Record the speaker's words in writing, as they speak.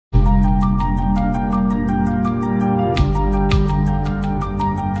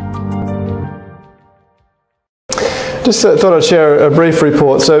just thought I'd share a brief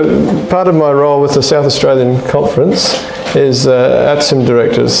report. So part of my role with the South Australian Conference is ATSIM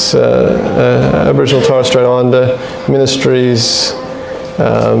directors, Aboriginal Torres Strait Islander Ministries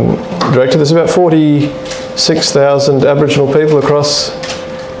director. There's about 46,000 Aboriginal people across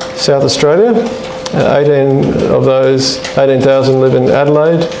South Australia. 18,000 of those live in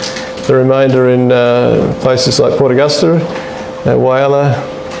Adelaide. The remainder in places like Port Augusta, Whyalla,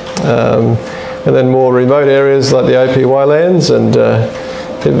 and then more remote areas like the APY lands and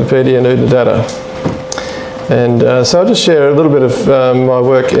Pipipedi and Oodnadatta. And so I'll just share a little bit of my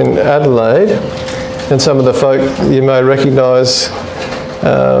work in Adelaide and some of the folk you may recognise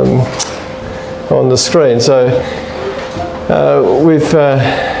on the screen. So we've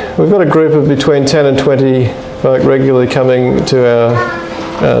got a group of between 10 and 20 folk regularly coming to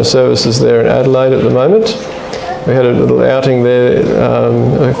our services there in Adelaide at the moment. We had a little outing there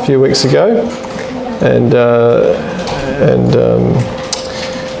a few weeks ago, and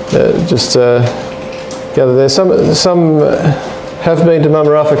just gathered there. Some have been to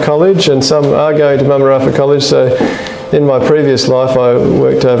Mamarafa College, and some are going to Mamarafa College. So in my previous life, I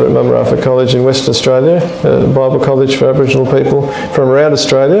worked over at Mamarafa College in Western Australia, a Bible college for Aboriginal people from around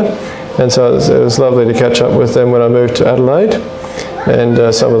Australia. And so it was lovely to catch up with them when I moved to Adelaide. And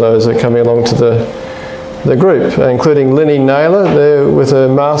some of those are coming along to the group, including Linny Naylor there with her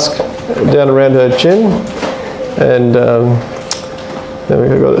mask down around her chin. And then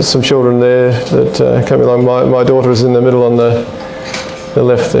we've got some children there that come along. My daughter is in the middle on the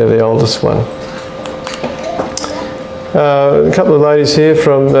left there, the oldest one. A couple of ladies here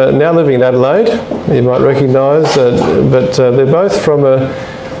from now living in Adelaide, you might recognise, but they're both from a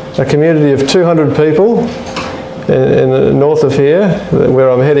community of 200 people in the north of here, where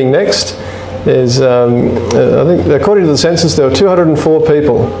I'm heading next. Is I think according to the census there were 204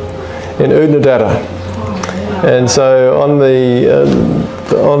 people in Oodnadatta, and so on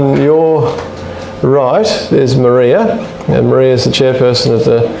your right is Maria, and Maria is the chairperson of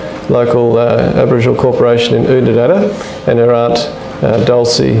the local Aboriginal corporation in Oodnadatta, and her aunt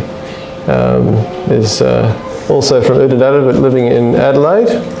Dulcie is also from Oodnadatta but living in Adelaide,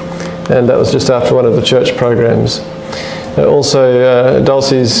 and that was just after one of the church programs. Also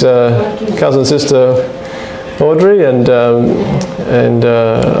Dulcie's cousin sister Audrey, and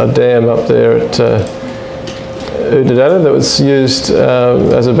a dam up there at Oodnadatta that was used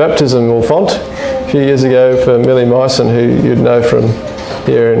as a baptismal font a few years ago for Millie Myson, who you'd know from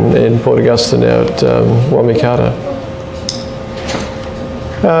here in Port Augusta now at Wamikata.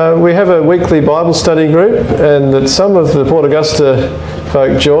 We have a weekly Bible study group, and that some of the Port Augusta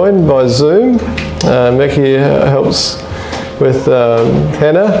folk join by Zoom. Meki helps with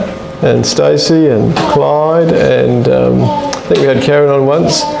Hannah and Stacey and Clyde, and I think we had Karen on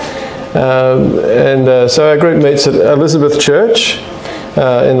once. So our group meets at Elizabeth Church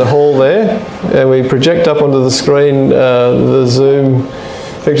in the hall there, and we project up onto the screen the Zoom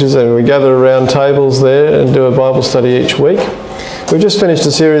pictures, and we gather around tables there and do a Bible study each week. We've just finished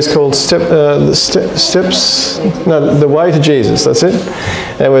a series called The Way to Jesus, that's it.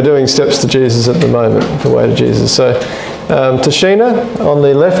 And we're doing Steps to Jesus at the moment, The Way to Jesus. So Tashina on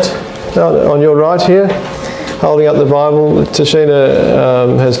the left, on your right here, holding up the Bible.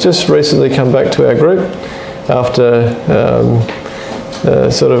 Tashina has just recently come back to our group after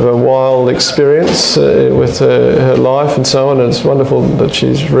sort of a wild experience with her life and so on. And it's wonderful that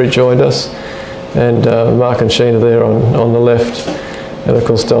she's rejoined us. And Mark and Sheena there on the left, and of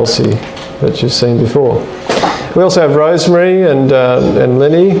course Dulcie that you've seen before. We also have Rosemary and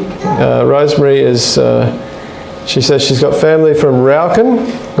Linny. Rosemary is, she says she's got family from Rauken,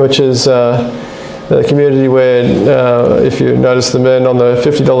 which is the community where, if you notice the man on the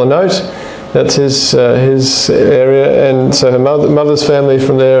 $50 note, that's his area, and so her mother's family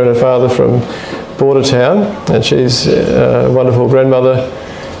from there and her father from Bordertown, and she's a wonderful grandmother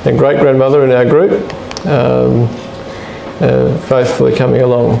and great-grandmother in our group, faithfully coming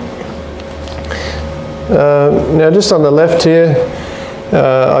along. Now just on the left here,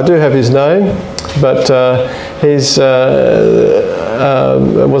 I do have his name, but he's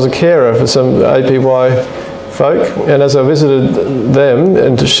was a carer for some APY folk, and as I visited them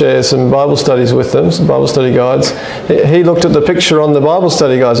and to share some Bible studies with them, some Bible study guides, he looked at the picture on the Bible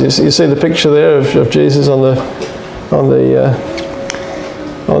study guides. You see the picture there of Jesus on the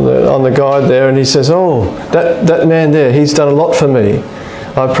guide there, and he says, "Oh, that man there, he's done a lot for me.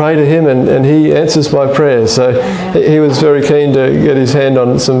 I pray to him and he answers my prayers." So he was very keen to get his hand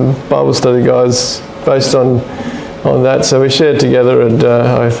on some Bible study guides based on that. So we shared together, and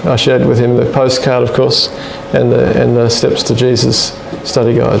I shared with him the postcard, of course, and the Steps to Jesus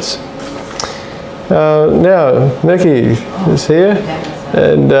study guides. Now, Nikki is here,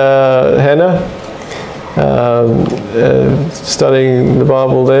 and Hannah, studying the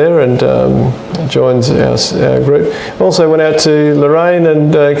Bible there, and joins our group. Also went out to Lorraine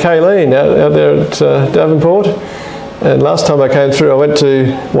and Kayleen out there at Davenport. And last time I came through, I went to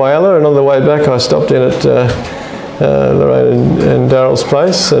Whyalla, and on the way back I stopped in at Lorraine and Daryl's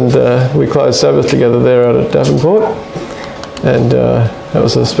place, and we closed Sabbath together there out at Davenport, and that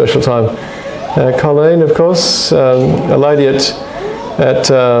was a special time. Colleen, of course, a lady at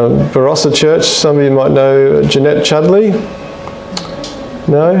Barossa Church. Some of you might know Jeanette Chudley.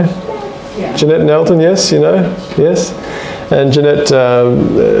 No? Yeah. Jeanette Nelton, yes, you know? Yes. And Jeanette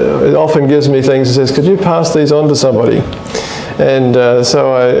often gives me things and says, could you pass these on to somebody? And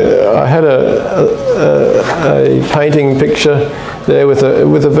so I had a painting picture there with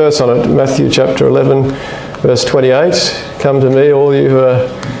a verse on it, Matthew chapter 11, verse 28. Come to me, all you who are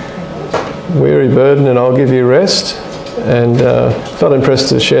weary, burdened, and I'll give you rest. And felt impressed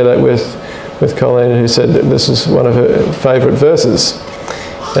to share that with Colleen, who said that this is one of her favourite verses.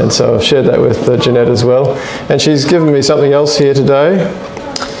 And so I've shared that with Jeanette as well. And she's given me something else here today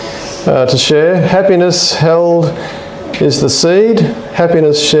to share. Happiness held is the seed,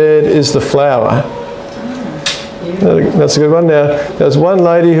 happiness shared is the flower. That's a good one. Now, there's one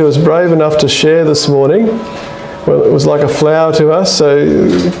lady who was brave enough to share this morning. Well, it was like a flower to us, so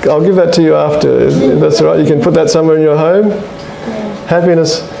I'll give that to you after. That's all right. You can put that somewhere in your home.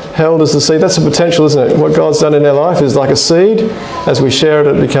 Happiness held as the seed. That's the potential, isn't it? What God's done in our life is like a seed. As we share it,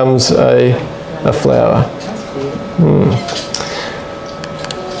 it becomes a flower.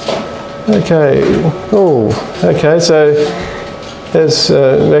 Okay. Oh, okay. So there's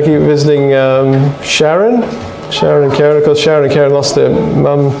Becky visiting Sharon and Karen. Of course, Sharon and Karen lost their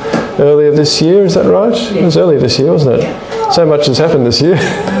mum earlier this year, is that right? Yeah. It was earlier this year, wasn't it? So much has happened this year.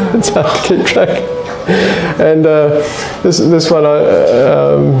 It's hard to keep track. And this one,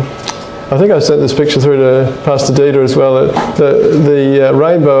 I think I sent this picture through to Pastor Dieter as well. The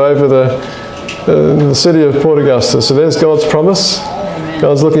rainbow over the city of Port Augusta. So there's God's promise. Amen.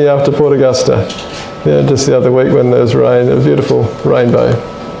 God's looking after Port Augusta. Yeah, just the other week when there was rain, a beautiful rainbow.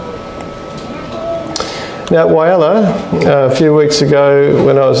 Now, Whyalla, a few weeks ago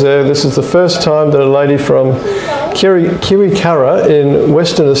when I was there, this is the first time that a lady from Kiwikara in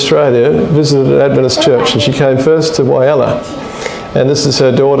Western Australia visited an Adventist church, and she came first to Whyalla. And this is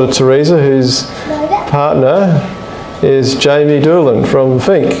her daughter Teresa, whose partner is Jamie Doolan from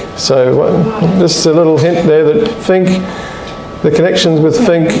Fink. So just a little hint there that Fink, the connections with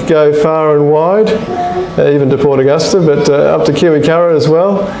Fink go far and wide, even to Port Augusta, but up to Kiwikara as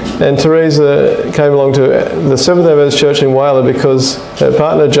well. And Teresa came along to the Seventh Adventist Church in Whyalla because her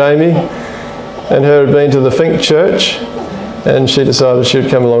partner Jamie and her had been to the Fink Church, and she decided she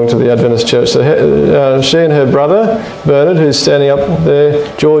would come along to the Adventist Church. So she and her brother Bernard, who's standing up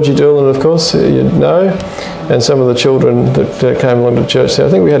there, Georgie Doolan, of course, you'd know, and some of the children that came along to church there. I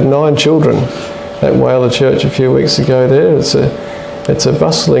think we had 9 children at Whyalla Church a few weeks ago there. It's a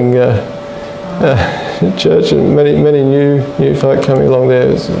bustling church, and many new folk coming along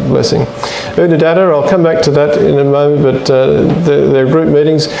there. It's a blessing. Udadada, I'll come back to that in a moment, but their group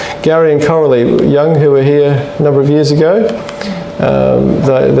meetings, Gary and Coralie Young, who were here a number of years ago,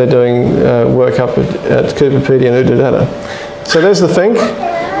 they're doing work up at Cooper Pedy and Udadada. So there's the Fink.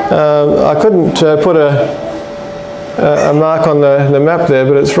 I couldn't put a mark on the map there,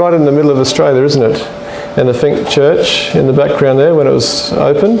 but it's right in the middle of Australia, isn't it? And the Fink Church in the background there when it was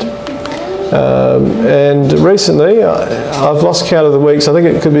opened. And recently, I've lost count of the weeks, I think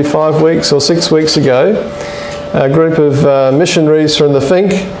it could be 5 weeks or 6 weeks ago, a group of missionaries from the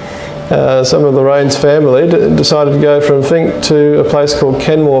Fink, some of Lorraine's family, decided to go from Fink to a place called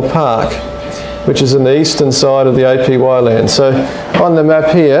Kenmore Park, which is in the eastern side of the APY land. So on the map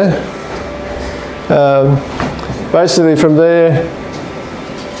here, basically from there,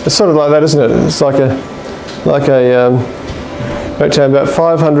 it's sort of like that, isn't it? It's like a about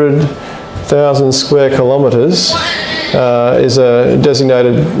 500,000 square kilometres is a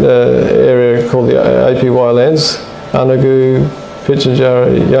designated area called the APY lands, Anagu,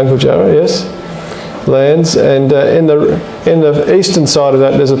 Pitjantjatjara, Yankuljatjara, yes, lands. And in the eastern side of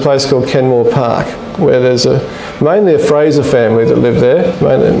that, there's a place called Kenmore Park, where there's mainly a Fraser family that live there,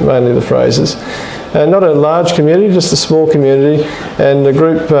 mainly the Frasers. Not a large community, just a small community, and the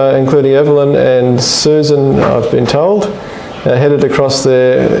group, including Evelyn and Susan, I've been told, headed across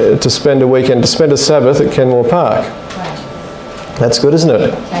there to spend a weekend, to spend a Sabbath at Kenmore Park. That's good, isn't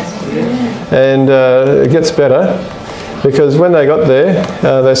it? That's good. And it gets better, because when they got there,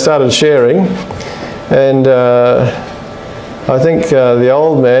 they started sharing, and I think the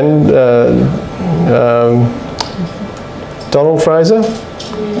old man, Donald Fraser,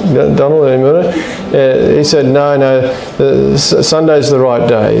 Donald, he said, no, Sunday's the right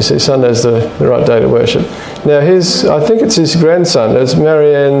day. He said, Sunday's the right day to worship. Now I think it's his grandson, it's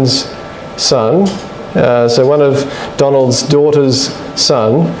Marianne's son, so one of Donald's daughter's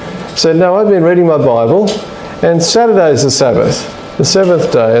son, said, no, I've been reading my Bible, and Saturday's the Sabbath, the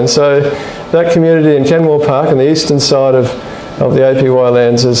seventh day. And so that community in Kenmore Park on the eastern side of the APY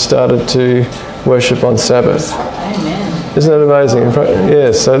lands has started to worship on Sabbath. Amen. Isn't that amazing?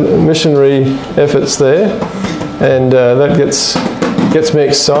 Yes, so missionary efforts there, and that gets me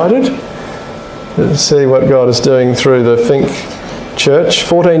excited to see what God is doing through the Fink Church.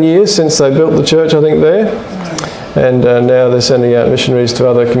 14 years since they built the church, I think, there, and now they're sending out missionaries to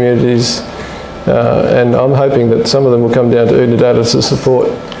other communities, and I'm hoping that some of them will come down to Oodnadatta to support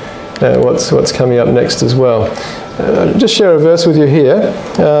what's coming up next as well. Just share a verse with you here.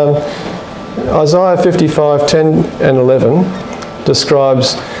 Isaiah 55, 10 and 11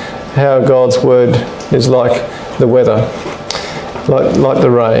 describes how God's word is like the weather, like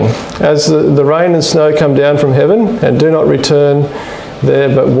the rain. As the rain and snow come down from heaven and do not return there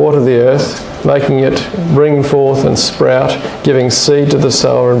but water the earth, making it bring forth and sprout, giving seed to the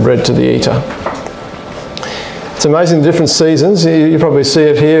sower and bread to the eater. It's amazing the different seasons. You probably see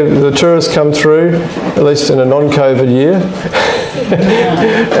it here. The tourists come through, at least in a non-COVID year,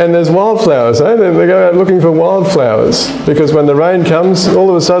 and there's wildflowers. Eh? They go out looking for wildflowers, because when the rain comes, all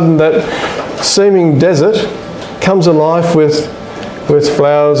of a sudden that seeming desert comes alive with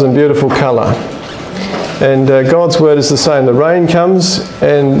flowers and beautiful colour. And God's word is the same. The rain comes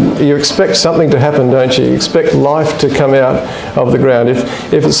and you expect something to happen, don't you? You expect life to come out of the ground.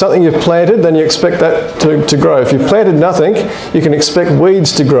 If it's something you've planted, then you expect that to grow. If you've planted nothing, you can expect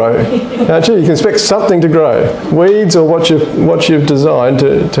weeds to grow, don't you? You can expect something to grow. Weeds or what you've designed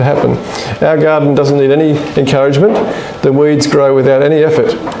to happen. Our garden doesn't need any encouragement. The weeds grow without any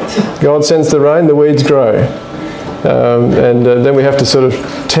effort. God sends the rain, the weeds grow. Then we have to sort of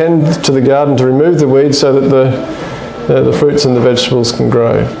tend to the garden to remove the weeds so that the fruits and the vegetables can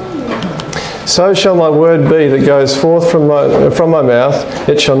grow. So shall my word be that goes forth from my mouth.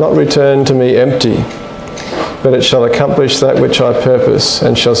 It shall not return to me empty, but it shall accomplish that which I purpose,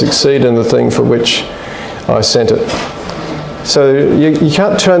 and shall succeed in the thing for which I sent it. So you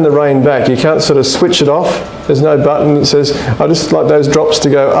can't turn the rain back. You can't sort of switch it off. There's no button that says, I just like those drops to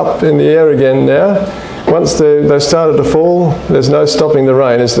go up in the air again now. Once they've started to fall, there's no stopping the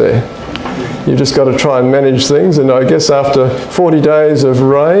rain, is there? You've just got to try and manage things. And I guess after 40 days of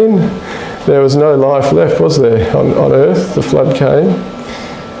rain, there was no life left, was there, on earth? The flood came.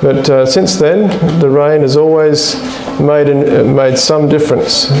 But since then, the rain has always made some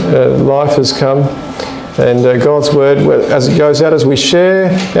difference. Life has come. And God's word, as it goes out, as we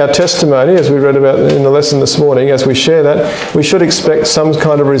share our testimony, as we read about in the lesson this morning, as we share that, we should expect some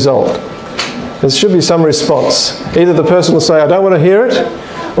kind of result. There should be some response. Either the person will say, I don't want to hear it,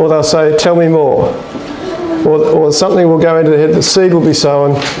 or they'll say, tell me more. Or something will go into their head, the seed will be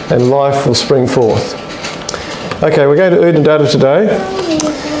sown, and life will spring forth. Okay, we're going to Oodnadatta today.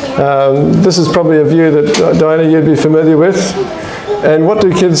 This is probably a view that, Diana, you'd be familiar with. And what do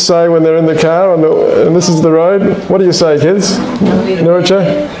kids say when they're in the car and this is the road? What do you say, kids?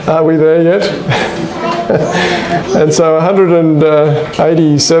 Nuracha? Are we there yet? And so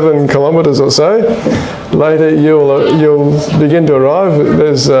 187 kilometres or so later, you'll begin to arrive.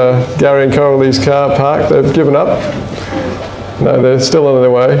 There's Gary and Coralie's car parked. They've given up. No, they're still on their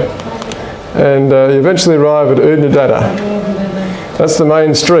way. And you eventually arrive at Oodnadatta. That's the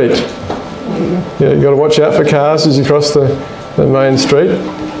main street. Yeah, you've got to watch out for cars as you cross the main street.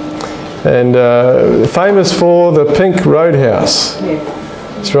 And famous for the pink roadhouse.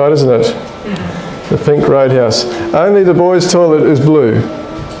 That's right, isn't it? The pink roadhouse. Only the boys' toilet is blue.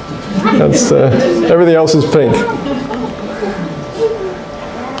 That's everything else is pink.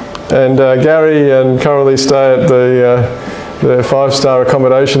 And Gary and Coralie stay at the 5-star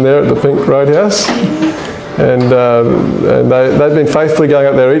accommodation there at the pink roadhouse, and they've been faithfully going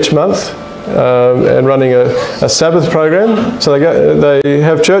up there each month and running a Sabbath program. So they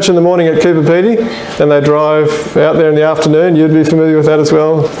have church in the morning at Cooperpedy, then they drive out there in the afternoon. You'd be familiar with that as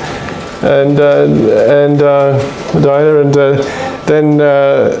well. And Diana, and then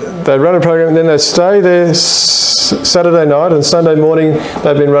they run a program, and then they stay there Saturday night, and Sunday morning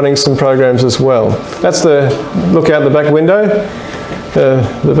they've been running some programs as well. That's the look out the back window,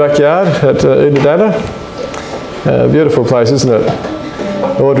 the backyard at Oodnadatta. Beautiful place, isn't it?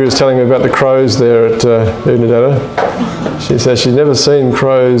 Audrey was telling me about the crows there at Oodnadatta. She says she's never seen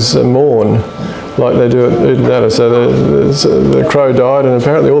crows mourn like they do at Oodnadatta. So the crow died, and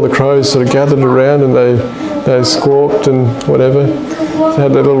apparently all the crows sort of gathered around and they squawked and whatever. They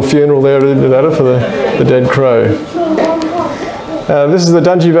had their little funeral there at Oodnadatta for the dead crow. This is the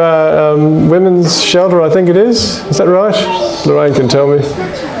Dungy Bar women's shelter, I think it is. Is that right? Lorraine can tell me.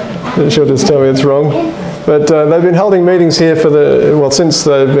 She'll just tell me it's wrong. But they've been holding meetings here for since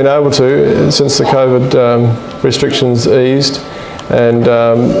they've been able to, since the COVID restrictions eased. And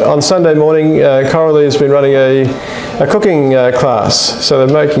on Sunday morning, Coralie has been running a cooking class. So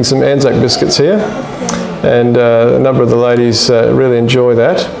they're making some Anzac biscuits here. And a number of the ladies really enjoy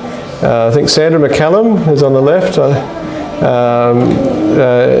that. I think Sandra McCallum is on the left.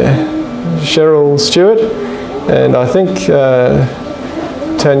 Cheryl Stewart. And I think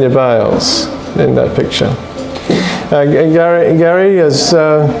Tanya Bales in that picture. Gary is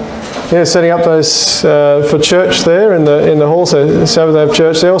setting up those for church there in the hall. So Sabbath they have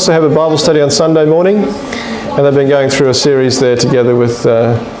church. They also have a Bible study on Sunday morning, and they've been going through a series there together with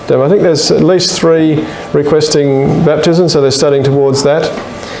them. I think there's at least 3 requesting baptism, so they're studying towards that,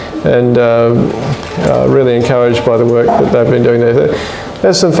 and really encouraged by the work that they've been doing there.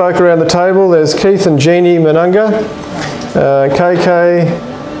 There's some folk around the table. There's Keith and Jeannie Manunga, KK.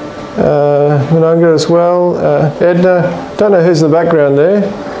 Manunga as well, Edna, don't know who's in the background there,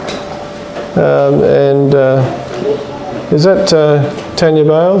 is that Tanya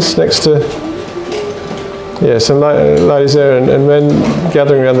Bales next to, yeah, some ladies there and men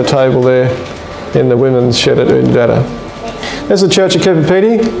gathering around the table there in the women's shed at Oodnadatta. There's the church at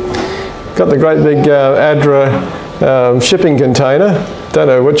Kipipiti, got the great big ADRA shipping container, don't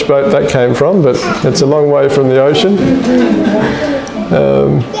know which boat that came from, but it's a long way from the ocean.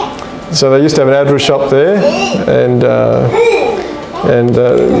 So they used to have an ADRA shop there, and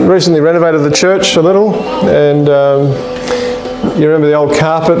recently renovated the church a little. And you remember the old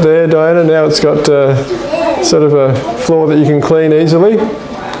carpet there, Diana? Now it's got sort of a floor that you can clean easily.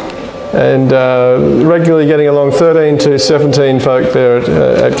 And regularly getting along 13 to 17 folk there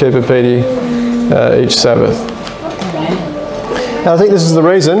at Kipipiti each Sabbath. Now I think this is the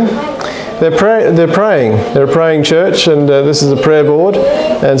reason. They're praying. They're a praying church, and this is a prayer board,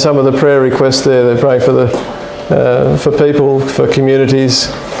 and some of the prayer requests there. They're praying for people, for communities,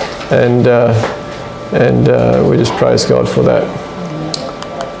 and we just praise God for that.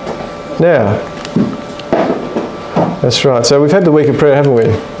 Now, that's right. So we've had the week of prayer, haven't we?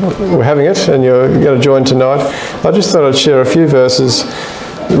 We're having it, and you're going to join tonight. I just thought I'd share a few verses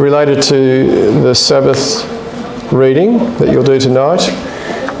related to the Sabbath reading that you'll do tonight.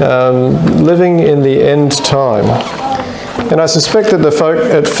 Living in the end time. And I suspect that the folk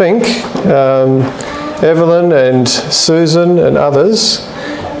at Fink, Evelyn and Susan and others,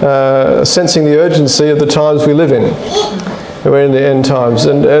 are sensing the urgency of the times we live in. We're in the end times.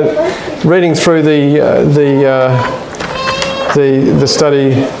 And reading through the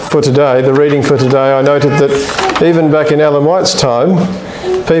study for today, the reading for today, I noted that even back in Ellen White's time,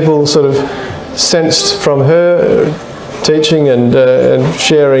 people sort of sensed from her teaching and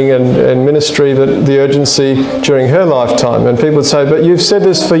sharing and ministry that the urgency during her lifetime. And people would say, but you've said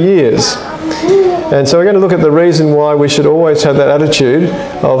this for years. And so we're going to look at the reason why we should always have that attitude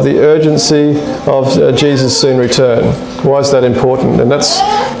of the urgency of Jesus' soon return. Why is that important? And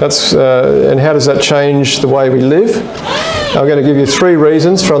and how does that change the way we live? I'm going to give you 3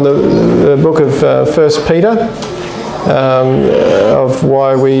 reasons from the book of 1 Peter of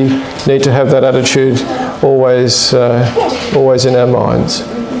why we need to have that attitude always in our minds.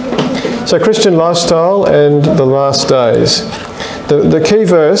 So Christian lifestyle and the last days. The key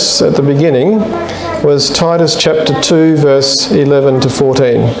verse at the beginning was Titus chapter 2 verse 11 to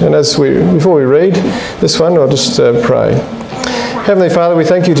 14. And before we read this one, I'll just pray. Heavenly Father, we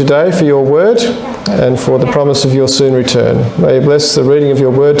thank you today for your word and for the promise of your soon return. May you bless the reading of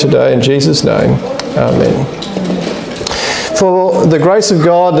your word today in Jesus' name. Amen. For the grace of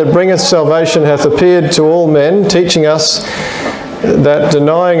God that bringeth salvation hath appeared to all men, teaching us that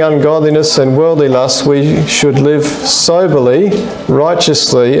denying ungodliness and worldly lust, we should live soberly,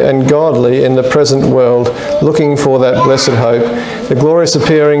 righteously and godly in the present world, looking for that blessed hope, the glorious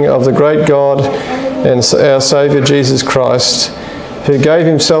appearing of the great God and our Saviour Jesus Christ, who gave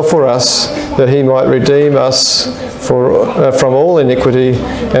himself for us, that he might redeem us from all iniquity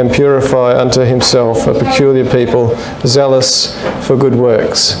and purify unto himself a peculiar people, zealous for good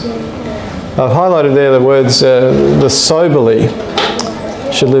works. I've highlighted there the words, the soberly.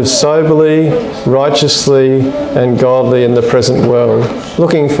 Should live soberly, righteously and godly in the present world,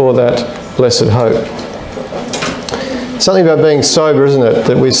 looking for that blessed hope. Something about being sober, isn't it,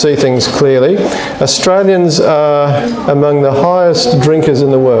 that we see things clearly. Australians are among the highest drinkers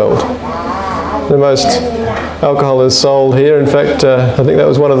in the world. the most alcohol is sold here. In fact, I think that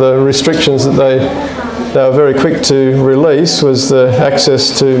was one of the restrictions that they were very quick to release, was the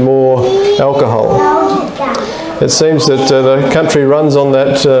access to more alcohol. It seems that the country runs on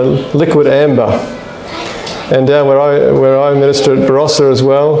that liquid amber. And down where I minister at Barossa as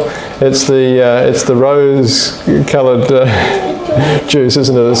well, it's the rose-coloured juice,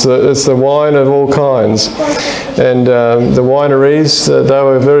 isn't it? It's the wine of all kinds. And the wineries, they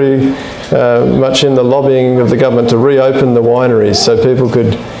were very much in the lobbying of the government to reopen the wineries so people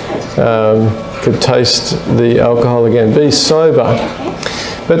could taste the alcohol again. Be sober.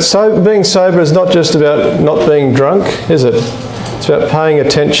 But being sober is not just about not being drunk, is it? It's about paying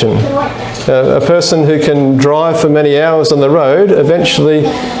attention. A person who can drive for many hours on the road eventually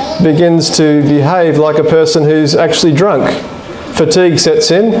begins to behave like a person who's actually drunk. Fatigue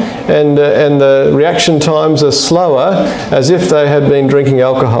sets in, and the reaction times are slower, as if they had been drinking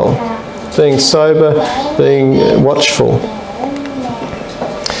alcohol. Being sober, being watchful.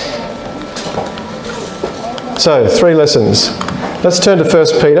 So, 3 lessons. Let's turn to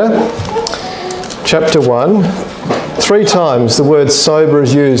 1 Peter, chapter 1. 3 times the word sober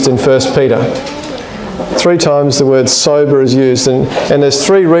is used in 1 Peter. 3 times the word sober is used, and there's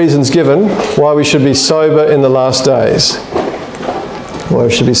 3 reasons given why we should be sober in the last days. Why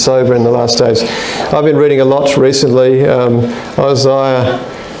we should be sober in the last days. I've been reading a lot recently, Isaiah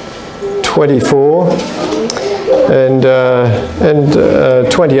 24 and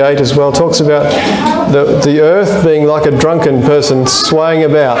 28 as well, talks about the earth being like a drunken person swaying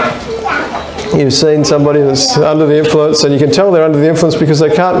about. You've seen somebody that's under the influence, and you can tell they're under the influence because they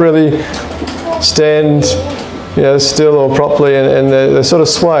can't really stand, still or properly, and they sort of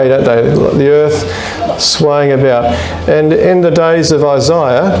sway, don't they? The earth swaying about. And in the days of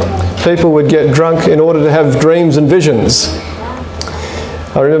Isaiah, people would get drunk in order to have dreams and visions.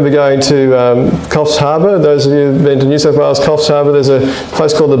 I remember going to Coffs Harbour. Those of you who've been to New South Wales, Coffs Harbour, there's a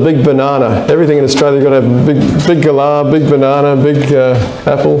place called the Big Banana. Everything in Australia, you've got to have big galah, big banana, big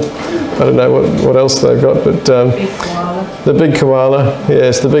apple. I don't know what else they've got, but the big koala,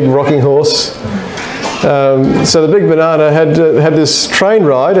 yes, the big rocking horse. So the Big Banana had this train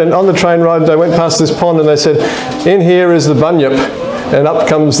ride, and on the train ride they went past this pond and they said, "In here is the bunyip." And up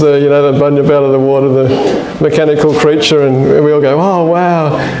comes the bunyip out of the water, the mechanical creature, and we all go, "Oh,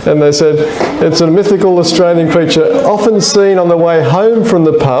 wow." And they said, "It's a mythical Australian creature, often seen on the way home from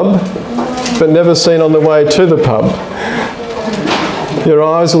the pub, but never seen on the way to the pub." Your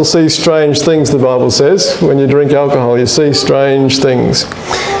eyes will see strange things, the Bible says. When you drink alcohol, you see strange things.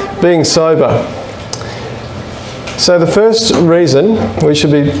 Being sober. So the first reason we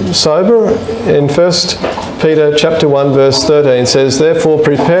should be sober in 1 Peter chapter 1 verse 13 says, "Therefore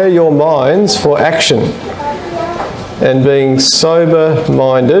prepare your minds for action, and being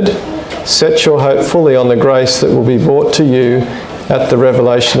sober-minded, set your hope fully on the grace that will be brought to you at the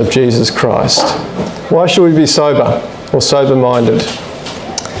revelation of Jesus Christ." Why should we be sober or sober-minded?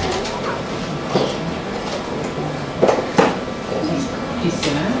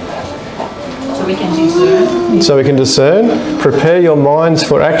 So we can discern. Prepare your minds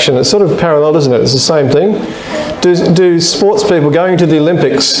for action. It's sort of parallel, isn't it? It's the same thing. Do sports people going to the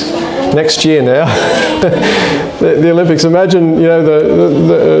Olympics next year now? the Olympics. Imagine,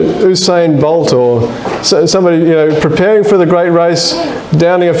 the Usain Bolt or somebody, preparing for the great race,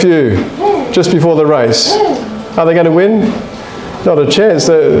 downing a few just before the race. Are they going to win? Not a chance.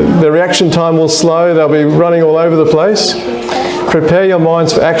 The reaction time will slow. They'll be running all over the place. Prepare your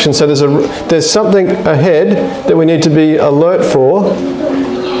minds for action. So there's something ahead that we need to be alert for.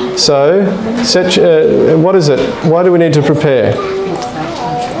 So, what is it? Why do we need to prepare?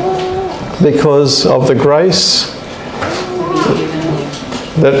 Because of the grace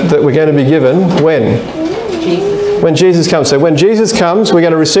that we're going to be given when? When Jesus comes. So when Jesus comes, we're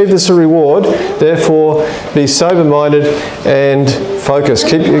going to receive this reward. Therefore, be sober-minded and focus.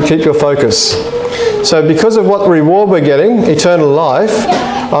 Keep your focus. So because of what reward we're getting, eternal life,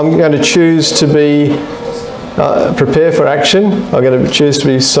 I'm going to choose to be prepare for action. I'm going to choose to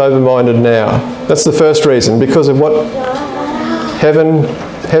be sober-minded now. That's the first reason. Because of what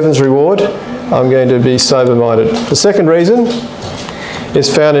heaven's reward, I'm going to be sober-minded. The second reason is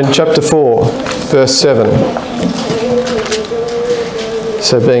found in chapter 4, verse 7.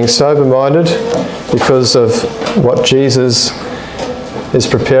 So being sober-minded because of what Jesus is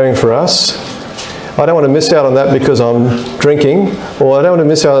preparing for us. I don't want to miss out on that because I'm drinking, or I don't want to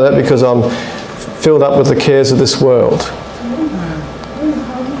miss out on that because I'm filled up with the cares of this world.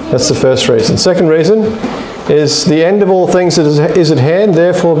 That's the first reason. Second reason is the end of all things is at hand,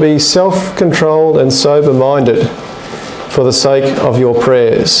 therefore be self-controlled and sober-minded for the sake of your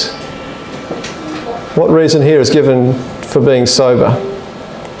prayers. What reason here is given for being sober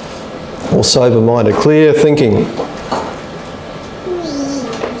or sober-minded? Clear thinking.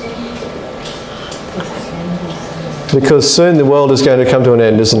 Because soon the world is going to come to an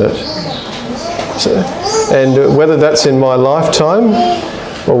end, isn't it? So, and whether that's in my lifetime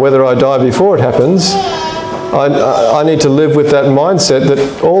or whether I die before it happens, I need to live with that mindset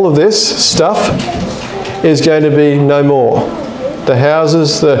that all of this stuff is going to be no more. The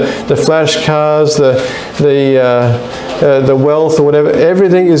houses, the flash cars, the wealth or whatever,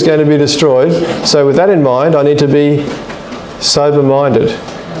 everything is going to be destroyed. So with that in mind, I need to be sober-minded.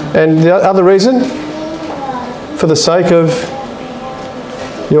 And the other reason, for the sake of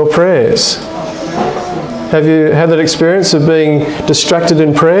your prayers. Have you had that experience of being distracted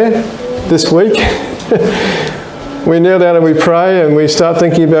in prayer this week? We kneel down and we pray and we start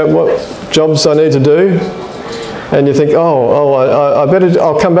thinking about what jobs I need to do. And you think,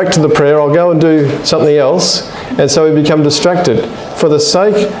 I'll come back to the prayer, I'll go and do something else. And so we become distracted. For the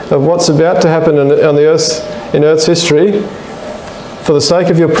sake of what's about to happen on the earth, in Earth's history, for the sake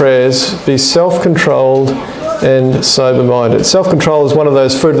of your prayers, be self-controlled and sober-minded. Self-control is one of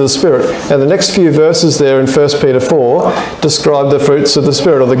those fruit of the Spirit. And the next few verses there in 1 Peter 4 describe the fruits of the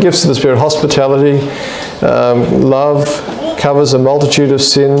Spirit, or the gifts of the Spirit. Hospitality, love, covers a multitude of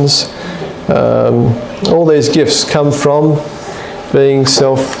sins. All these gifts come from being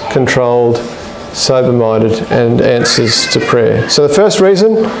self-controlled, sober-minded, and answers to prayer. So the first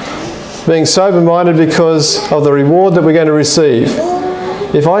reason, being sober-minded because of the reward that we're going to receive.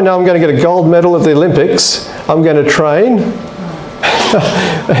 If I know I'm going to get a gold medal at the Olympics, I'm going to train.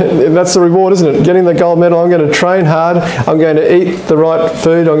 That's the reward, isn't it? Getting the gold medal, I'm going to train hard, I'm going to eat the right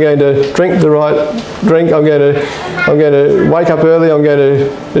food, I'm going to drink the right drink, I'm going to wake up early, I'm going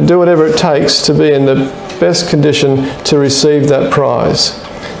to do whatever it takes to be in the best condition to receive that prize.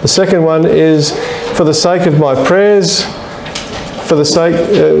 The second one is for the sake of my prayers, for the sake,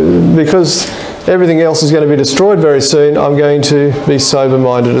 because everything else is going to be destroyed very soon, I'm going to be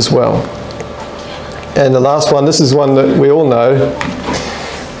sober-minded as well. And the last one, this is one that we all know,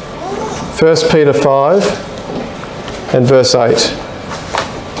 1 Peter 5 and verse 8.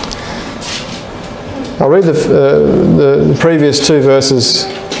 I'll read the previous two verses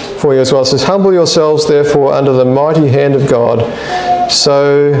for you as well. It says, "Humble yourselves therefore under the mighty hand of God,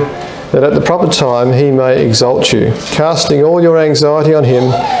 so that at the proper time he may exalt you, casting all your anxiety on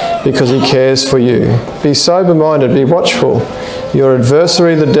him, because he cares for you. Be sober-minded, be watchful. Your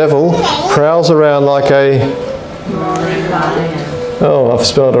adversary, the devil, prowls around like a..." Roaring lion. Oh, I've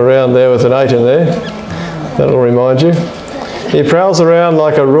spelled around there with an 8 in there. That'll remind you. He prowls around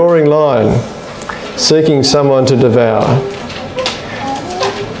like a roaring lion, seeking someone to devour.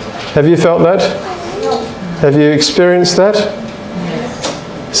 Have you felt that? Have you experienced that?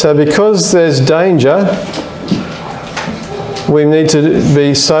 So because there's danger, we need to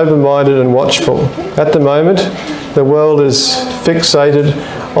be sober-minded and watchful. At the moment, the world is fixated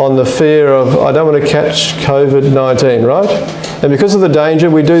on the fear of, I don't want to catch COVID-19, right? And because of the danger,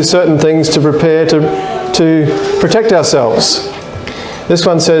 we do certain things to prepare to protect ourselves. This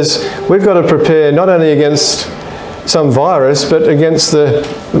one says, we've got to prepare not only against some virus, but against the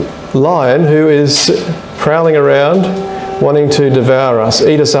lion who is prowling around wanting to devour us,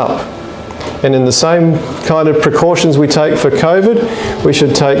 eat us up. And in the same kind of precautions we take for COVID, we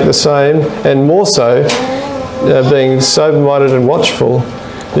should take the same, and more so, being sober-minded and watchful,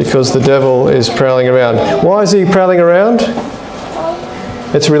 because the devil is prowling around. Why is he prowling around?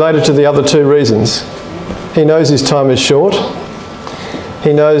 It's related to the other two reasons. He knows his time is short.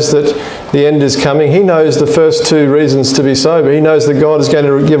 He knows that the end is coming. He knows the first two reasons to be sober. He knows that God is going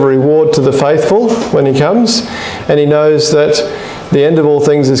to give a reward to the faithful when he comes. And he knows that the end of all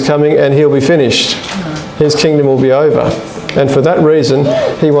things is coming and he'll be finished. His kingdom will be over. And for that reason,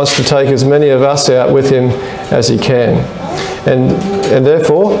 he wants to take as many of us out with him as he can. And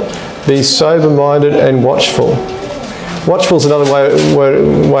therefore, be sober-minded and watchful. Watchful is another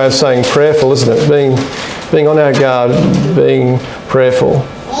way of saying prayerful, isn't it? Being on our guard, being prayerful.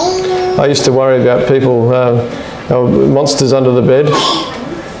 I used to worry about people, monsters under the bed.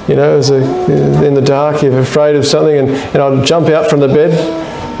 You know, in the dark, you're afraid of something, and I'd jump out from the bed,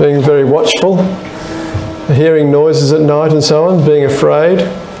 being very watchful, hearing noises at night and so on, being afraid.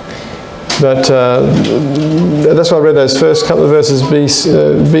 But that's why I read those first couple of verses.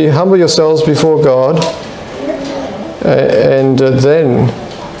 Be humble yourselves before God, and then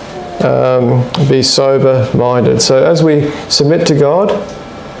be sober-minded. So as we submit to God,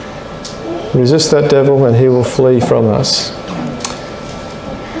 resist that devil and he will flee from us.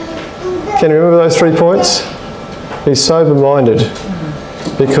 Can you remember those 3 points? Be sober-minded,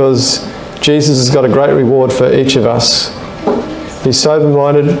 because Jesus has got a great reward for each of us. Be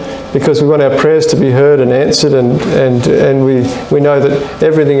sober-minded, because we want our prayers to be heard and answered, and we know that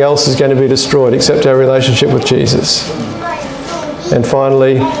everything else is going to be destroyed except our relationship with Jesus. And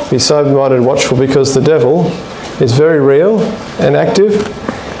finally, be sober-minded and watchful, because the devil is very real and active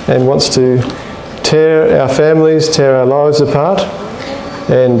and wants to tear our families, tear our lives apart.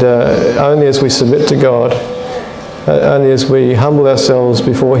 And only as we submit to God, only as we humble ourselves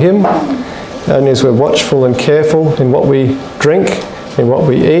before Him, only as we're watchful and careful in what we drink, in what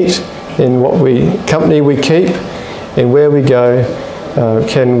we eat, in what company we keep, in where we go,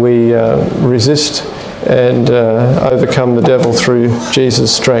 can we resist and overcome the devil through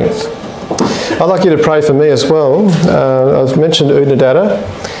Jesus' strength. I'd like you to pray for me as well. I've mentioned Unadada.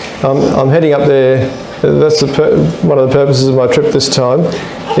 I'm heading up there. That's one of the purposes of my trip this time,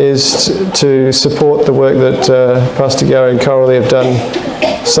 is to support the work that Pastor Gary and Coralie have done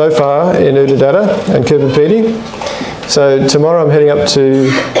so far in Unadada and Cooperpedy. So tomorrow I'm heading up to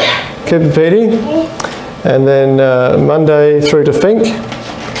Cooperpedy, and then Monday through to Fink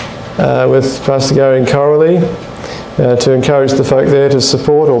with Pastor Gary and Coralie to encourage the folk there to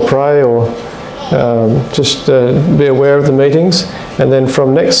support or pray or just be aware of the meetings. And then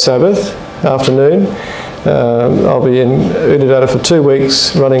from next Sabbath afternoon, I'll be in Unadada for 2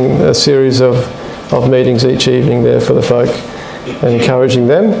 weeks, running a series of meetings each evening there for the folk and encouraging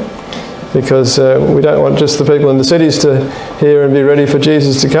them, because we don't want just the people in the cities to hear and be ready for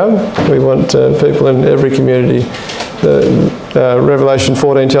Jesus to come. We want people in every community. Revelation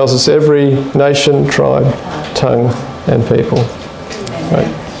 14 tells us every nation, tribe, tongue and people.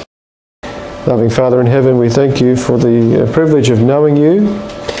 Right. Loving Father in heaven, we thank you for the privilege of knowing you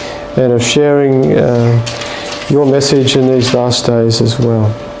and of sharing your message in these last days as well.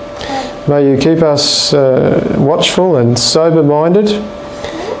 May you keep us watchful and sober-minded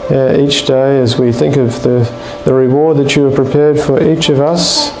each day as we think of the reward that you have prepared for each of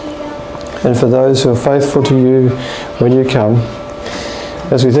us and for those who are faithful to you when you come.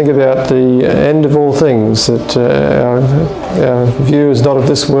 As we think about the end of all things, that our view is not of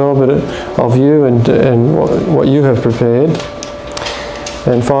this world but of you and what you have prepared.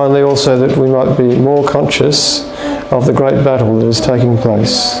 And finally also that we might be more conscious of the great battle that is taking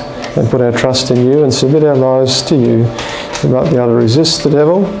place and put our trust in you and submit our lives to you. We might be able to resist the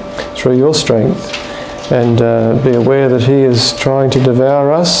devil through your strength and be aware that he is trying to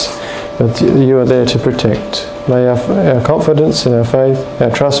devour us, but you are there to protect. May our confidence and our faith, our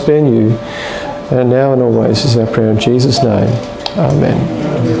trust be in you, and now and always is our prayer in Jesus' name.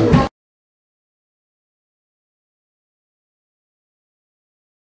 Amen.